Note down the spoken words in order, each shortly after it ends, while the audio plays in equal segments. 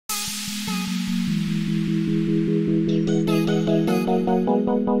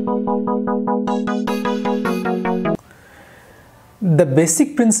The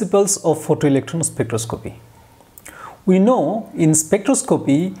basic principles of photoelectron spectroscopy. We know in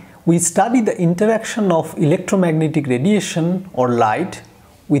spectroscopy we study the interaction of electromagnetic radiation or light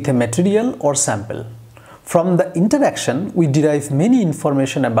with a material or sample. From the interaction we derive many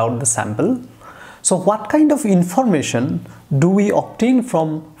information about the sample. So what kind of information do we obtain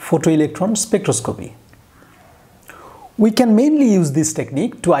from photoelectron spectroscopy? We can mainly use this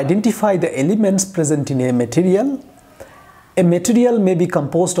technique to identify the elements present in a material. A material may be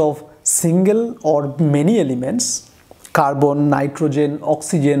composed of single or many elements: carbon, nitrogen,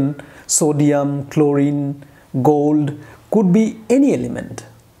 oxygen, sodium, chlorine, gold, could be any element.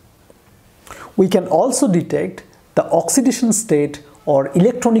 We can also detect the oxidation state or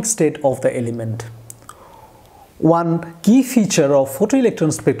electronic state of the element. One key feature of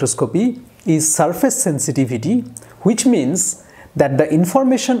photoelectron spectroscopy is surface sensitivity, which means that the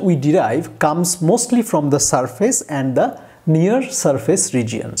information we derive comes mostly from the surface and the near surface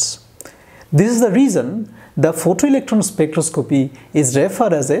regions. This is the reason the photoelectron spectroscopy is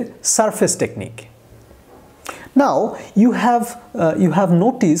referred as a surface technique. Now you have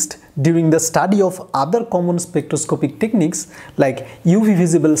noticed during the study of other common spectroscopic techniques like UV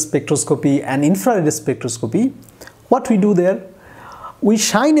visible spectroscopy and infrared spectroscopy, what we do there? We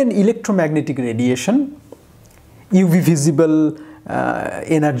shine an electromagnetic radiation, UV visible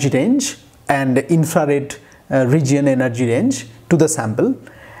energy range and infrared region energy range to the sample,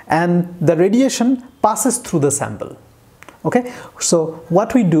 and the radiation passes through the sample. Okay, so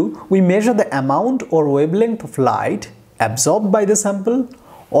what we do, we measure the amount or wavelength of light absorbed by the sample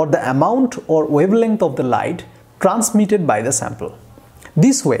or the amount or wavelength of the light transmitted by the sample.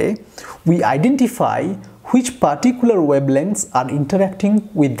 This way we identify which particular wavelengths are interacting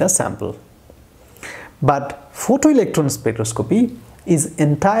with the sample. But photoelectron spectroscopy is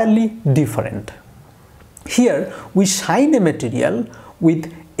entirely different. Here we shine a material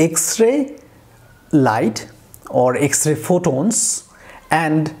with X-ray light or X-ray photons,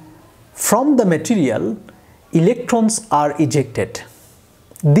 and from the material electrons are ejected.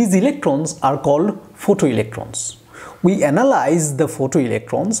 These electrons are called photoelectrons. We analyze the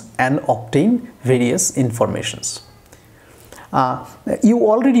photoelectrons and obtain various informations. You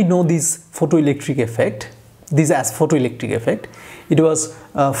already know this photoelectric effect. It was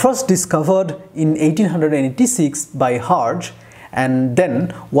first discovered in 1886 by Hertz and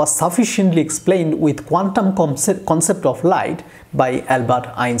then was sufficiently explained with quantum concept of light by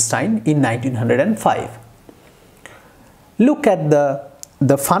Albert Einstein in 1905. Look at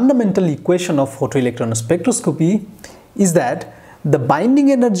the fundamental equation of photoelectron spectroscopy is that the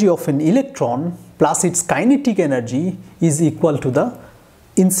binding energy of an electron plus its kinetic energy is equal to the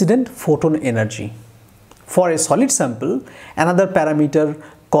incident photon energy. For a solid sample, another parameter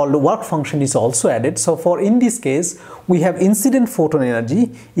called work function is also added. So in this case, we have incident photon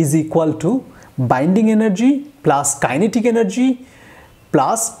energy is equal to binding energy plus kinetic energy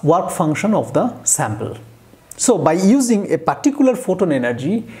plus work function of the sample. So by using a particular photon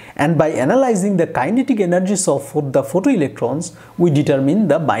energy and by analyzing the kinetic energies of the photoelectrons, we determine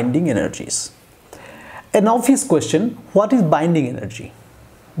the binding energies. An obvious question, what is binding energy?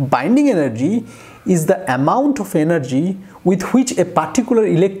 Binding energy is the amount of energy with which a particular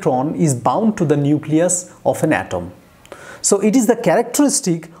electron is bound to the nucleus of an atom. So it is the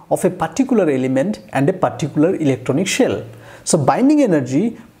characteristic of a particular element and a particular electronic shell. So binding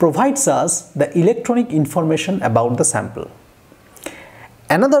energy provides us the electronic information about the sample.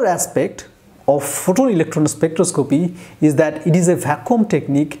 Another aspect of photoelectron spectroscopy is that it is a vacuum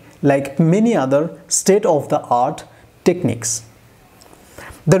technique like many other state-of-the-art techniques.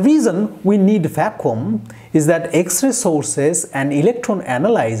 The reason we need vacuum is that X-ray sources and electron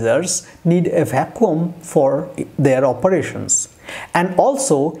analyzers need a vacuum for their operations. And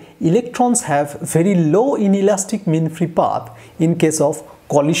also electrons have very low inelastic mean free path in case of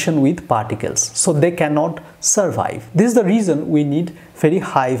collision with particles. So they cannot survive. This is the reason we need very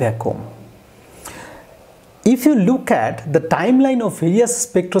high vacuum. If you look at the timeline of various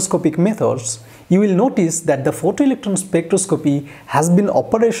spectroscopic methods, you will notice that the photoelectron spectroscopy has been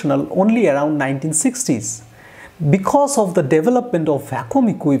operational only around 1960s because of the development of vacuum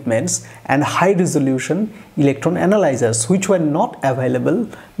equipments and high resolution electron analyzers which were not available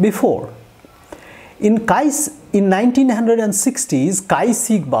before. In 1960s, Kai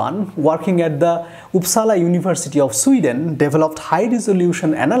Sigban, working at the Uppsala University of Sweden, developed high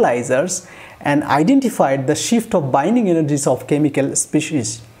resolution analyzers and identified the shift of binding energies of chemical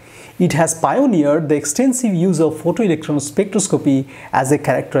species. It has pioneered the extensive use of photoelectron spectroscopy as a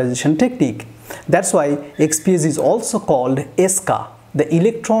characterization technique. That's why XPS is also called ESCA, the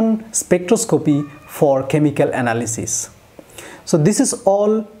electron spectroscopy for chemical analysis. So this is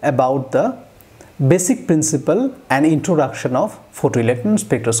all about the basic principle and introduction of photoelectron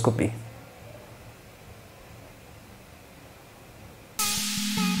spectroscopy.